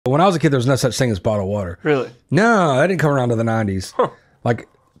When I was a kid, there was no such thing as bottled water. Really? No, that didn't come around to the 90s. Huh. Like,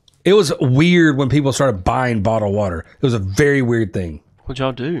 it was weird when people started buying bottled water. It was a very weird thing. What'd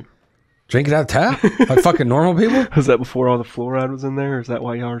y'all do? Drink it out of tap? Like fucking normal people? Was that before all the fluoride was in there, or is that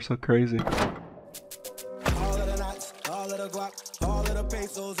why y'all are so crazy? Have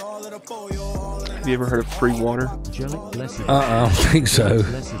you ever heard of free water? I don't think so.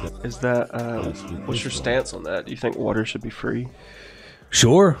 Is that, what's your stance on that? Do you think water should be free?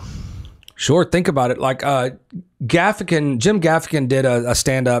 Sure. Think about it. Like Jim Gaffigan did a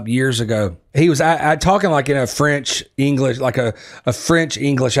stand-up years ago. He was talking like in a French English, like a French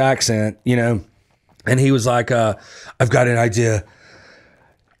English accent, you know. And he was like, I've got an idea.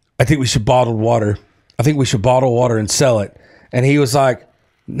 I think we should bottle water. I think we should bottle water and sell it. And he was like,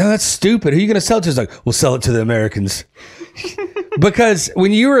 no, that's stupid. Who are you going to sell it to? He's like, we'll sell it to the Americans. Because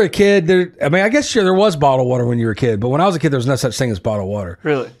when you were a kid, I guess sure there was bottled water when you were a kid, but when I was a kid, there was no such thing as bottled water.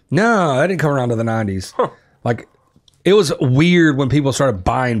 Really? No, that didn't come around to the 90s. Huh. Like, it was weird when people started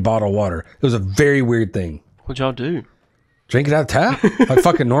buying bottled water. It was a very weird thing. What'd y'all do? Drink it out of tap? Like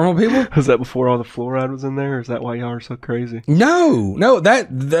fucking normal people? Was that before all the fluoride was in there, or is that why y'all are so crazy? No, that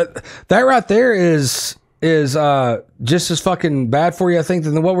right there is just as fucking bad for you, I think,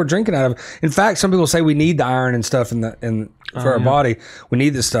 than what we're drinking out of. In fact, some people say we need the iron and stuff for our body. We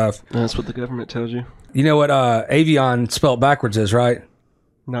need this stuff. That's what the government tells you. You know what Avion spelled backwards is, right?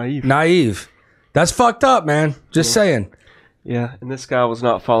 Naive. That's fucked up, man. Just saying. Yeah, and this guy was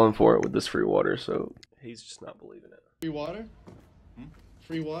not falling for it with this free water, so he's just not believing it. Free water?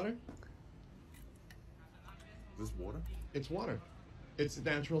 Free water? This water? It's water. It's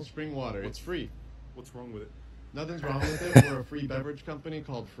natural spring water. It's free. What's wrong with it? Nothing's wrong with it. We're a free beverage company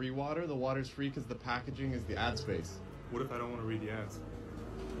called Free Water. The water's free because the packaging is the ad space. What if I don't want to read the ads?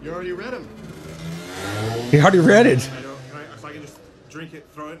 You already read them. He already read it. So I can just drink it,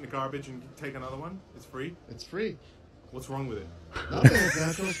 throw it in the garbage, and take another one? It's free? It's free. What's wrong with it? Nothing. It's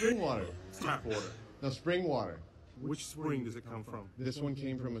natural spring water. It's tap water. No, spring water. Which spring does it come from? This one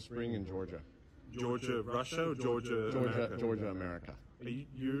came from a spring in Georgia. Georgia, Russia, or Georgia, America? Georgia, America.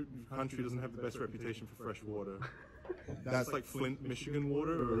 Your country doesn't have the best reputation for fresh water. That's like Flint, Michigan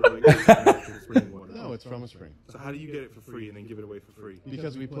water, or like natural spring water? No, it's from a spring. So how do you get it for free and then give it away for free?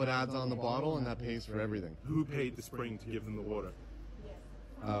 Because we put ads on the bottle and that pays for everything. Who paid the spring to give them the water?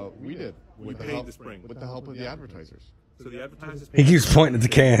 We did. We paid the spring. With the help of the advertisers. So the advertisers. He keeps pointing at the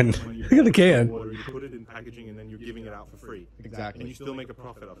can. Look at the can. Water, you put it in packaging and then you're giving it out for free. Exactly. And you still make a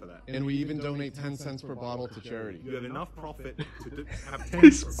profit off of that. And we even donate 10 cents per bottle to charity. You have enough profit to have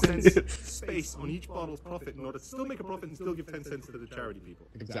 10 cents space on each bottle's profit in order to still make a profit and still give 10 cents to the charity people.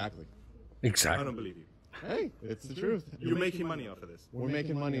 Exactly. I Exactly. don't believe you. Hey, it's the truth. You're making money off of this. We're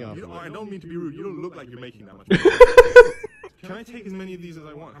making money off of I it. don't mean to be rude. You don't look like you're making that much money. Can I take as many of these as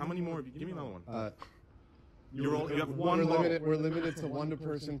I want? How many more have you? Give me another one. You have one bottle. We're limited to one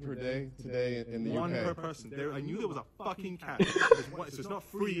person per day today in the One UK. per person. I knew there was a fucking cap. So it's not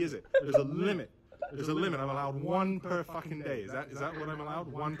free, is it? There's a limit. There's a limit. I'm allowed one per fucking day. Is that what I'm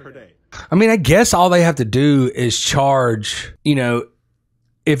allowed? One per day. I mean, I guess all they have to do is charge, you know,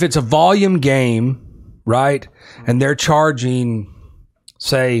 if it's a volume game, right? And they're charging,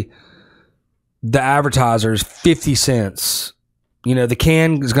 say, the advertisers 50 cents. You know, the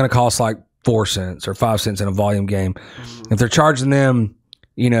can is going to cost like 4 cents or 5 cents in a volume game. If they're charging them,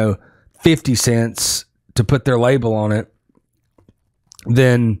 you know, 50 cents to put their label on it,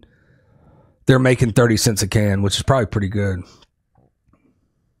 then they're making 30 cents a can, which is probably pretty good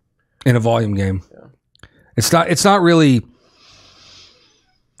in a volume game. Yeah. It's not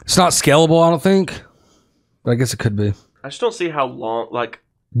scalable, I don't think, but I guess it could be. I just don't see how long, like,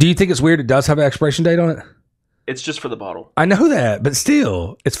 Do you think it's weird it does have an expiration date on it? it's just for the bottle. I know that, but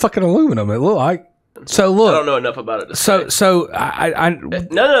still, it's fucking aluminum. It look like. So look, I don't know enough about it to So say. I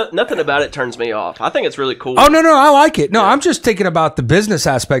Nothing about it turns me off. I think it's really cool. Oh no, I like it. No, I'm just thinking about the business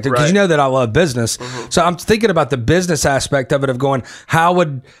aspect because Right. you know that I love business. So I'm thinking about the business aspect of it of going how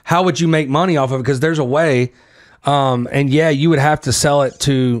would you make money off of it because there's a way, and yeah, you would have to sell it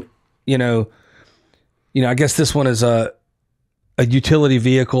to you know I guess this one is a utility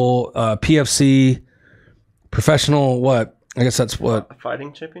vehicle, PFC, professional what. I guess that's what. A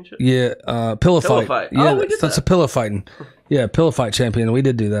fighting championship? Yeah, pillow fight. fight. Yeah, Oh, we did that's that. a pillow fighting. Yeah, pillow fight champion. We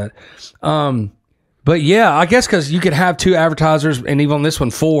did do that. But yeah, I guess because you could have 2 advertisers, and even on this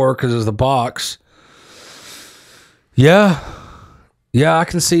one 4 because it's the box. Yeah, I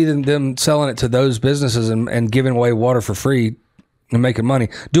can see them selling it to those businesses and giving away water for free and making money.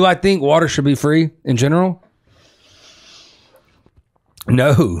 Do I think water should be free in general?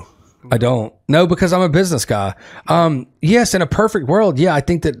 No, I don't. No, because I'm a business guy. Yes, in a perfect world, yeah, I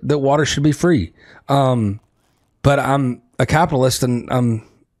think that water should be free. But I'm a capitalist, and I'm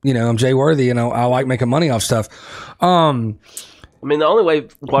Jay Worthy, and I like making money off stuff. I mean, the only way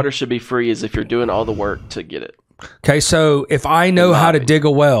water should be free is if you're doing all the work to get it. Okay, so if I know how to dig a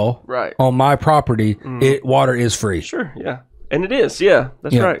well Right. on my property, water is free. Sure, yeah. And it is, yeah.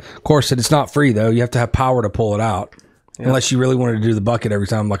 That's Yeah. right. Of course, it's not free, though. You have to have power to pull it out. Unless you really wanted to do the bucket every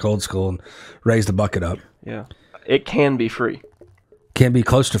time, like old school, and raise the bucket up. Yeah. It can be free. Can be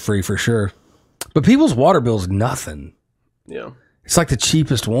close to free for sure. But people's water bill's nothing. Yeah. It's like the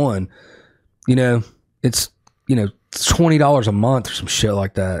cheapest one. It's $20 a month or some shit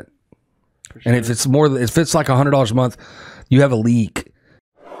like that. For sure. And if it's like $100 a month, you have a leak.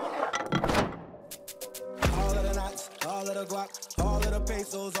 All of the knots, all of the guap, all of the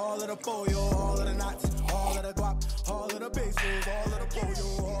pesos, all of the pollo, all of the knots, all of the guap, all of the pesos, all of the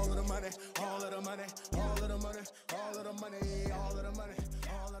pollo, all of the money, all of the money, all of the money, all of the money, all of the money.